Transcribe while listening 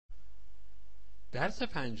درس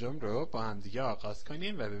پنجم رو با هم دیگه آغاز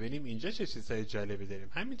کنیم و ببینیم اینجا چه چیزهای جالبی داریم.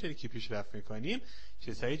 همینطوری که پیشرفت میکنیم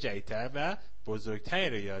چیزهای جدیدتر و بزرگتری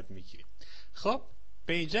رو یاد میگیریم. خب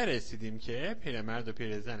به اینجا رسیدیم که پیرمرد و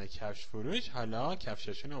پیرزن کفش فروش حالا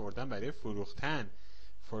کفشاشون آوردن برای فروختن.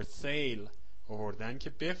 for sale آوردن که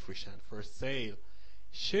بفروشن. for sale.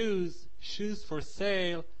 shoes for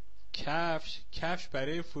sale. کفش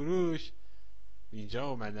برای فروش. اینجا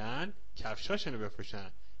اومدن کفشاشون رو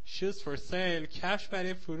بفروشن. shoes for sale. کفش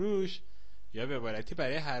برای فروش یا به عبارتی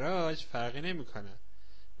برای حراج، فرقی نمیکنه.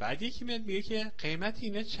 بعد یکی میاد میگه که قیمت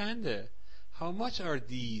اینا چنده. how much are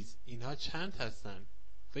these. اینها چند هستن.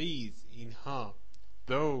 these اینها.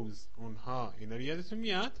 those اونها. اینا رو یادتون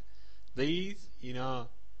میاد؟ these اینا.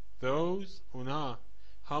 those اونا.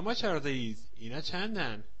 how much are these. اینا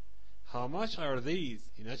چندن. how much are these.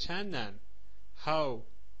 اینا چندن. how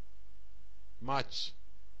much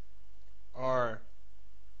are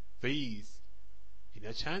these.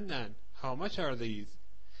 اینا چندن. how much are these.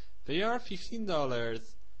 they are $15.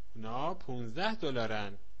 اونا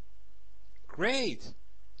 $15. great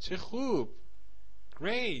چه خوب.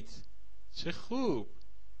 great چه خوب.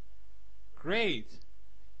 great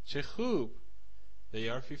چه خوب. they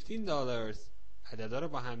are $15. عددا رو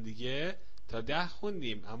با هم دیگه تا 10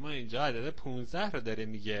 خوندیم، اما اینجا عدد 15 رو داره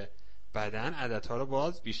میگه. بعدن عددها رو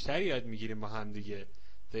باز بیشتر یاد میگیریم با هم دیگه.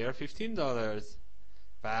 they are $15.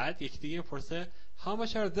 بعد یکی دیگه میپرسه how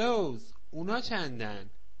much are those. اونا چندن.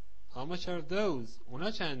 how much are those.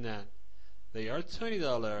 اونا چندن. they are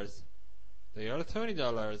 $20. they are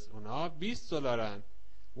 $20. اونا $20.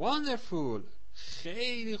 wonderful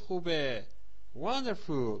خیلی خوبه.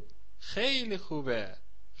 wonderful خیلی خوبه.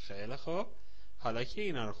 خیلی خوب. حالا که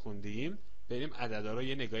اینا رو خوندیم بریم عددا رو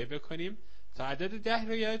یه نگاهی بکنیم. تا عدد 10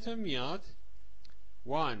 رو یادتون میاد؟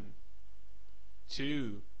 1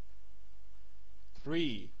 2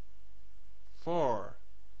 3 4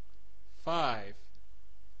 5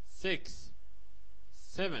 6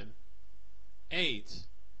 7 8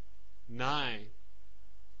 9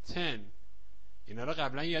 10. اینا رو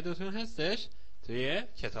قبلا یادتون هستش؟ توی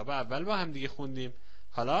کتاب اول با هم دیگه خوندیم.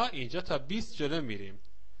 حالا اینجا تا 20 جلو میریم،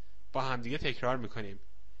 با هم دیگه تکرار میکنیم.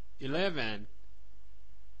 11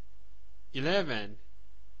 12 13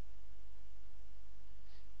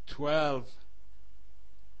 14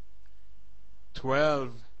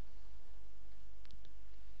 15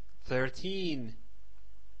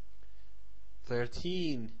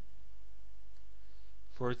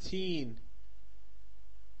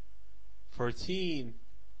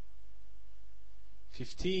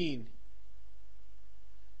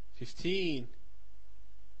 16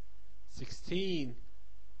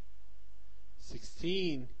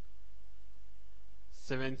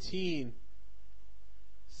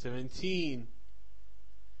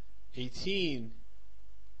 17 18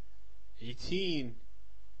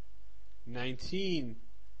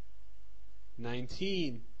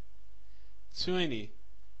 19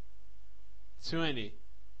 20.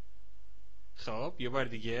 خب یه بار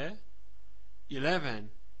دیگه. 11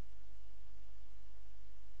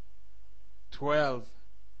 12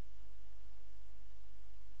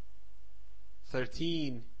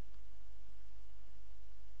 13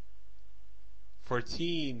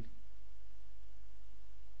 14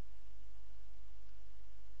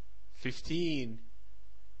 15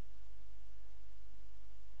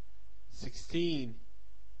 16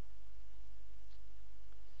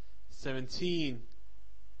 17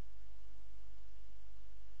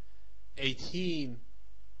 18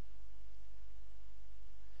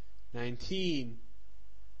 19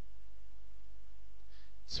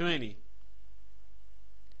 20.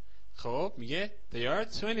 خب میگه they are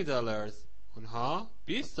 $20. اونها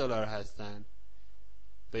 $20 هستن.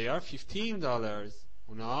 they are $15.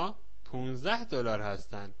 اونها $15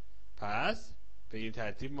 هستن. پس به این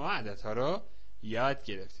ترتیب ما عددها رو یاد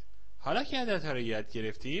گرفتیم. حالا که عددها رو یاد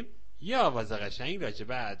گرفتیم یه آواز قشنگ راجع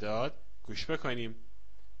به اعداد گوش بکنیم.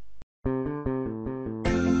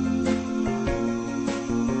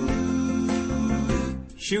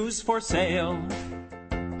 Shoes for sale.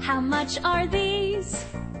 How much are these?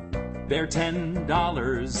 They're $10.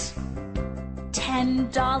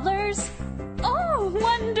 $10? Oh,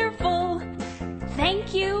 wonderful!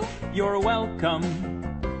 Thank you. You're welcome.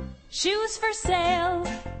 Shoes for sale.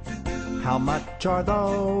 How much are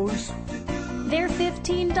those? They're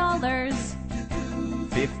 $15.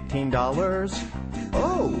 $15?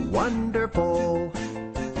 Oh, wonderful!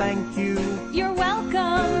 Thank you. You're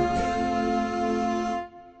welcome.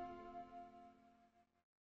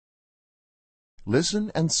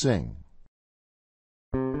 Listen and sing.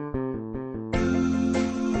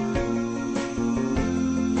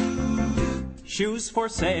 Shoes for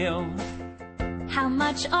sale. How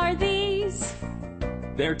much are these?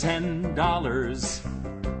 They're $10.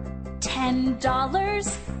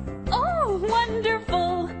 $10? Oh,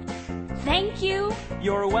 wonderful! Thank you.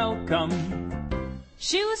 You're welcome.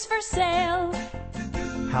 Shoes for sale.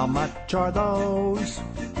 How much are those?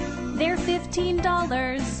 They're $15.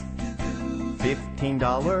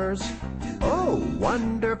 $15? Oh,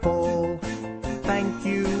 wonderful! Thank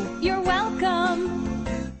you. You're welcome.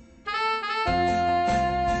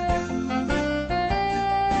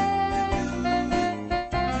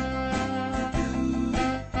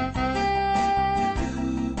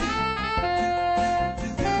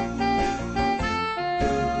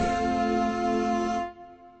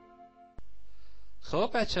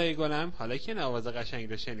 خب بچهای گلم، حالا که این آواز قشنگ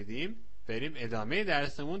رو شنیدیم، بریم ادامه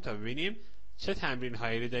درسمون تا ببینیم چه تمرین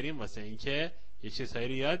هایی رو داریم واسه اینکه یه چیزهایی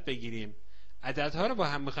رو یاد بگیریم. عددها رو با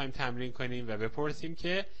هم میخوایم تمرین کنیم و بپرسیم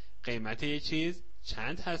که قیمت یه چیز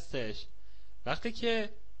چند هستش. وقتی که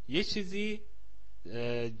یه چیزی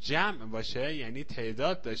جمع باشه، یعنی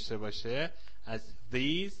تعداد داشته باشه، از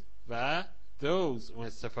these و those اون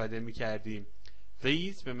استفاده میکردیم.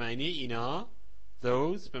 these به معنی اینا،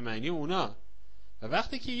 those به معنی اونا. و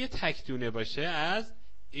وقتی که یه تک دونه باشه از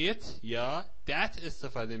it یا that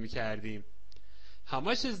استفاده میکردیم. How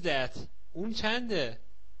much is that? اون چنده؟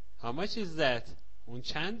 How much is that? اون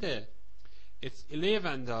چنده؟ It's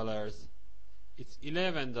 $11. It's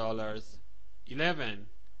 $11. 11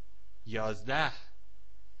 11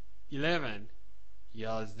 11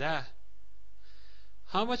 11.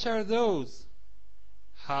 How much are those?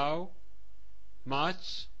 How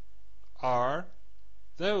much are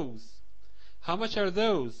those? How much are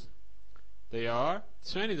those? They are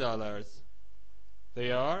 $20.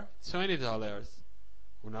 They are $20.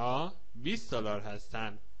 اونا $20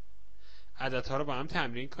 هستن. عددها رو با هم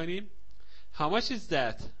تمرین کنیم. How much is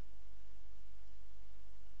that?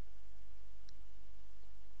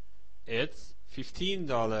 It's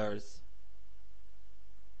 $15.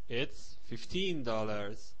 It's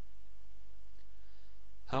 $15.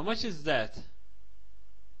 How much is that?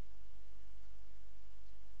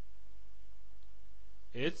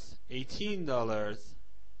 It's $18.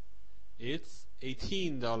 It's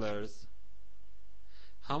 $18.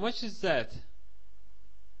 How much is that?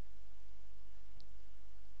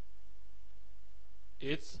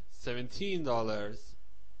 It's $17.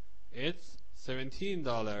 It's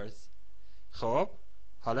 $17. خب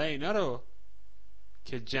حالا اینا رو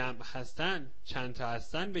که جمع هستن چند تا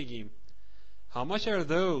هستن بگیم. How much are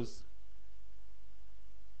those?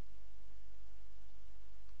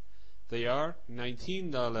 They are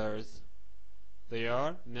 $19. They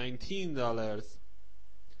are $19.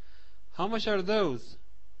 How much are those?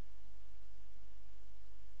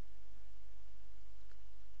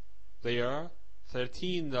 They are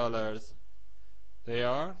 $13. They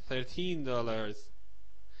are $13.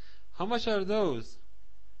 How much are those?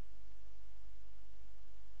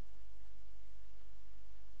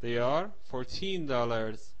 They are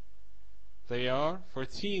 $14. They are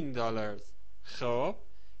 $14. خب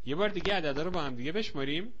یه بار دیگه عددا رو با هم دیگه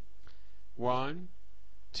بشماریم. 1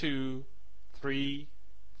 2 3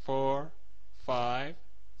 4 5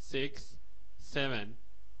 6 7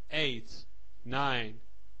 8 9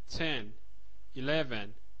 10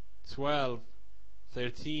 11 12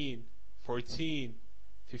 13 14 15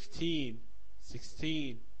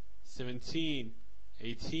 16 17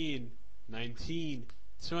 18 19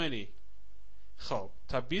 20. خب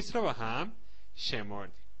تا 20 رو با هم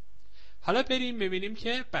شمردیم. حالا بریم ببینیم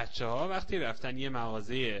که بچه ها وقتی رفتن یه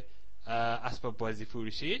مغازه اسباب بازی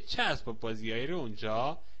فروشی چه اسباب بازیایی رو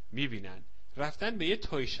اونجا میبینن. رفتن به یه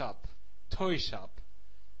توی شاپ. توی شاپ.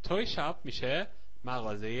 توی شاپ میشه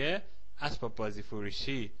مغازه اسباب بازی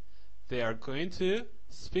فروشی. They are going to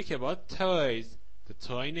speak about toys, the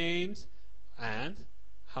toy names and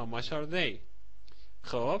how much are they.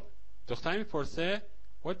 خب دختر میپرسه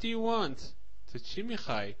What do you want? تو چی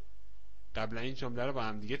میخوای؟ قبلا این جمله رو با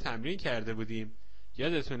هم دیگه تمرین کرده بودیم.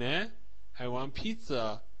 یادتونه؟ I want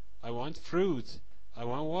pizza. I want fruit. I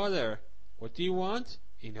want water. What do you want?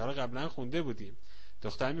 اینها رو قبلا خونده بودیم.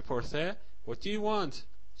 دختر میپرسه What do you want?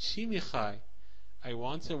 چی میخوای؟ I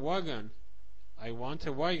want a wagon. I want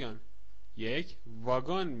a wagon. یک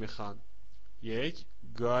واگن میخوام. یک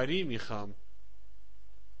گاری میخوام.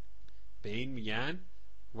 به این میگن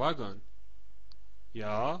واگن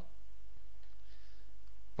یا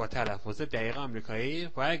با تلفظ دقیق آمریکایی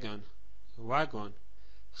واگن. واگن.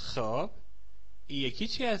 خب این یکی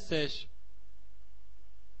چی هستش؟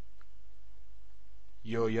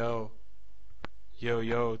 یویو.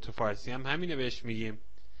 یویو تو فارسی هم همینه بهش میگیم.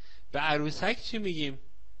 به عروسک چی میگیم؟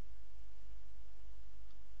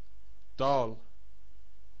 دال.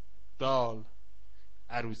 دال.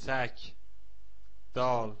 عروسک،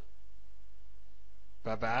 دال.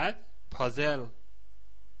 و بعد پازل،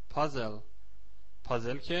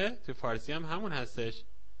 پازل که تو فارسی هم همون هستش.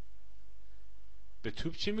 به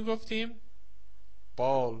توپ چی میگفتیم؟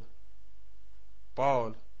 بال.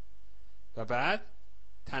 و بعد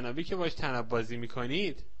تنابی که باش تناب بازی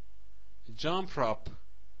میکنید، جامپ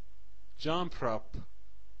راپ.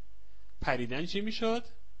 پریدن چی میشد؟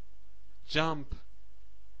 جامپ.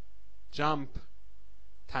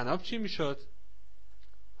 تناب چی میشد؟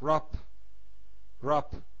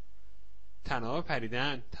 راپ. تناب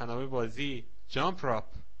پریدن، تناب بازی، جامپ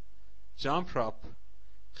راپ.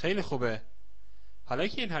 خیلی خوبه. حالا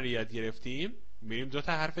که اینها رو یاد گرفتیم، میریم 2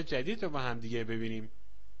 تا حرف جدید رو با هم دیگه ببینیم.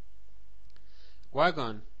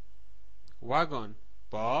 واگن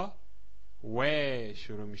با و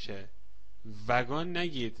شروع میشه. وگن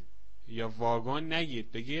نگید یا واگن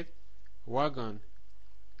نگید، بگید واگن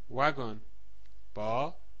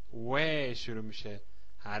با و شروع میشه.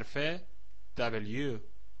 حرف W.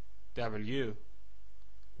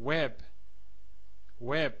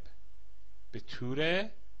 وب به تور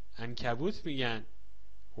عنکبوت میگن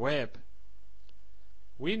وب.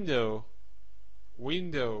 ویندو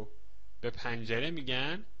به پنجره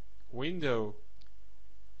میگن ویندو.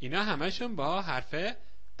 اینا همشون با حرف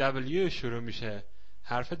W شروع میشه.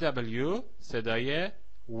 حرف W صدای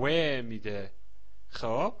و میده.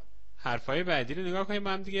 خب حرفای بعدی رو نگاه کنیم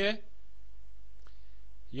با هم دیگه.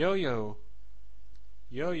 یو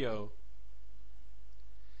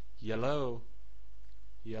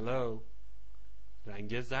یلو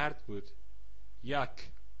رنگ زرد بود.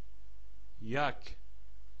 یک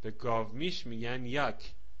به گاومیش میگن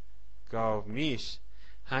یک، گاومیش.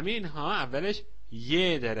 همین ها اولش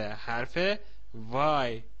یه داره. حرف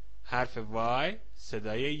وای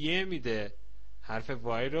صدای یه میده. حرف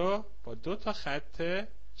وای رو با 2 تا خط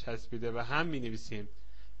چسبیده به هم می نویسیم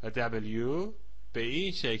و W به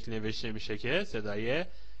این شکل نوشته میشه که صدای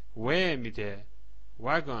و میده.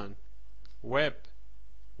 واگن، وب،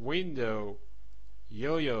 ویندو،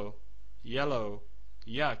 یویو، یلو،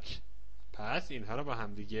 یک. پس اینها رو با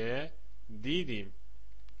همدیگه دیدیم.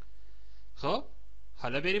 خب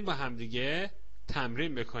حالا بریم با همدیگه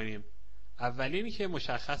تمرین بکنیم. اولینی که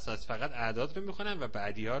مشخص است، فقط اعداد رو میخونم و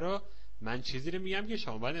بعدی ها رو من چیزی رو میگم که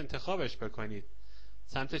شما باید انتخابش بکنید.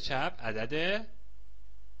 سمت چپ عدد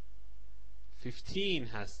 15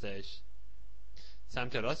 هستش.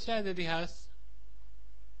 سمت راست چه عددی هست؟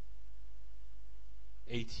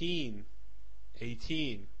 18.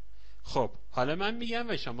 خب حالا من میگم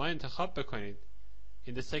و شما انتخاب بکنید.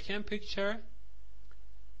 In the second picture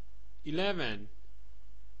 11.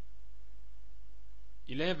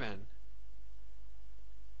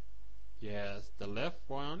 Yes, the left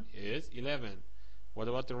one is 11. What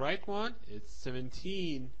about the right one? It's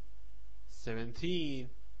 17.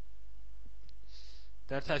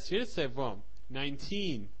 در تصویر سوم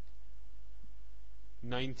 19.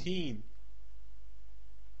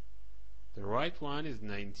 The right one is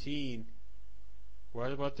 19.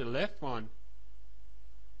 What about the left one?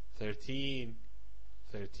 13.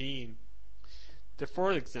 The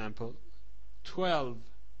fourth example 12.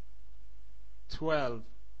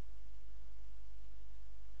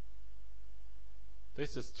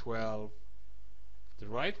 This is 12. The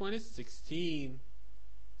right one is 16.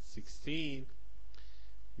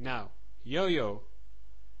 Now, yo-yo.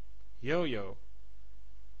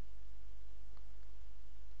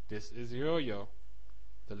 This is yo-yo.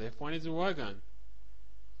 The left one is wagon.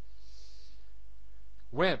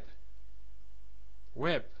 Web.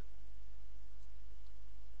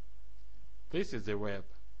 This is a web.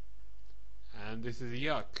 And this is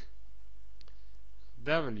yuck.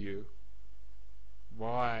 W.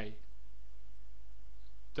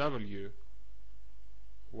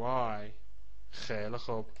 خیلی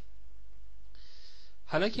خوب.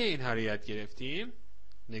 حالا که اینها رو یاد گرفتیم،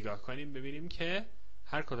 نگاه کنیم ببینیم که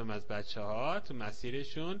هر کدوم از بچه ها تو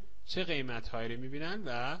مسیرشون چه قیمت هایی رو میبینن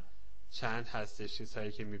و چند هستش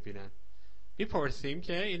چیزهایی که میبینن. میپرسیم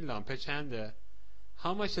که این لامپه چنده؟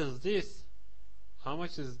 How much is this?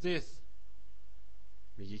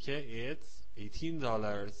 میگی که it's $18.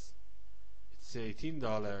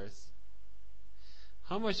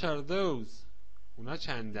 How much are those? اونا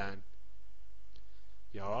چندن؟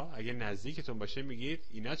 یا اگه نزدیکتون باشه میگید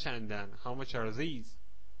اینا چندن؟ How much are these?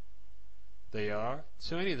 They are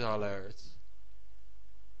 $20.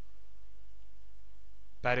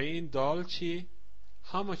 برای این دال چی؟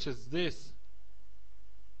 How much is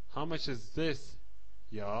this?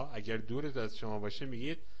 یا اگر دور از شما باشه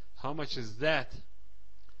میگید How much is that?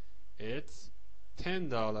 It's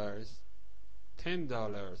 $10.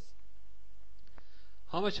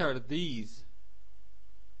 How much are these?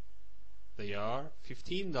 They are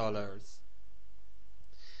 $15.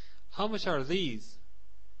 How much are these?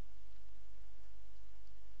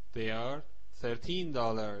 They are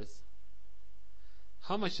 $13.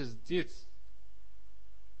 How much is this?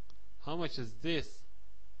 How much is this?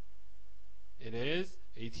 It is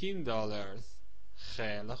 $18.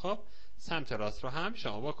 خیلی خوب. سمت راست رو هم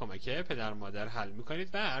شما با کمک پدر مادر حل میکنید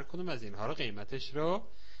و هر کدوم از اینها رو قیمتش رو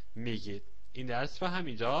میگید. این درس رو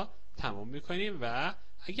همینجا تمام میکنیم و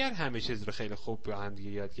اگر همه چیز رو خیلی خوب با هم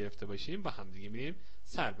دیگه یاد گرفته باشیم با هم دیگه میریم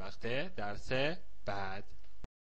سر وقت درس بعد.